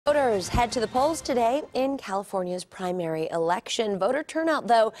Voters head to the polls today in California's primary election. Voter turnout,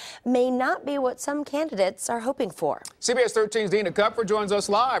 though, may not be what some candidates are hoping for. CBS 13's Dina Kupfer joins us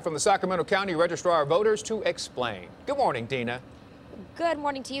live from the Sacramento County Registrar of Voters to explain. Good morning, Dina. Good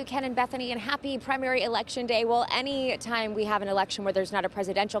morning to you, Ken and Bethany, and happy primary election day. Well, any time we have an election where there's not a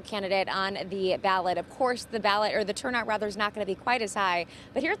presidential candidate on the ballot, of course, the turnout rather is not going to be quite as high.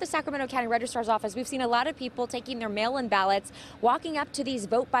 But here at the Sacramento County Registrars Office, we've seen a lot of people taking their mail-in ballots, walking up to these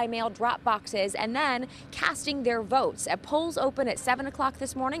vote-by-mail drop boxes, and then casting their votes. Polls open at 7 o'clock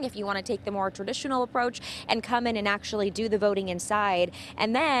this morning if you want to take the more traditional approach and come in and actually do the voting inside.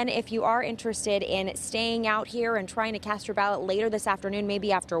 And then if you are interested in staying out here and trying to cast your ballot later this afternoon,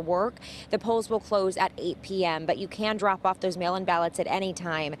 maybe after work, the polls will close at 8 p.m., but you can drop off those mail-in ballots at any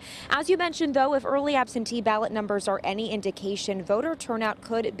time. As you mentioned, though, if early absentee ballot numbers are any indication, voter turnout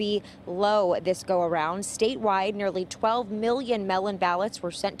could be low this go-around. Statewide, nearly 12 million mail-in ballots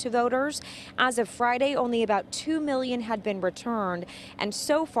were sent to voters. As of Friday, only about 2 million had been returned, and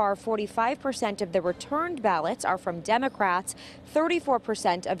so far, 45% of the returned ballots are from Democrats,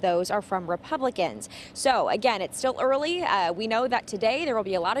 34% of those are from Republicans. So, again, it's still early. We know that today there will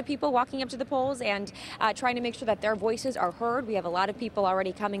be a lot of people walking up to the polls and trying to make sure that their voices are heard. We have a lot of people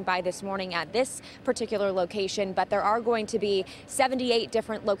already coming by this morning at this particular location, but there are going to be 78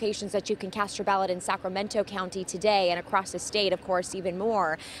 different locations that you can cast your ballot in Sacramento County today, and across the state, of course, even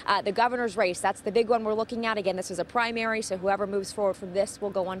more. The governor's race, that's the big one we're looking at. Again, this is a primary, so whoever moves forward from this will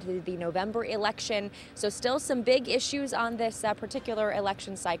go on to the November election. So still some big issues on this particular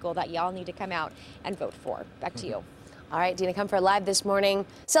election cycle that y'all need to come out and vote for. Back to you. All right, Dina Kupfer live this morning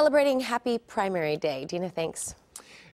celebrating Happy Primary Day. Dina, thanks.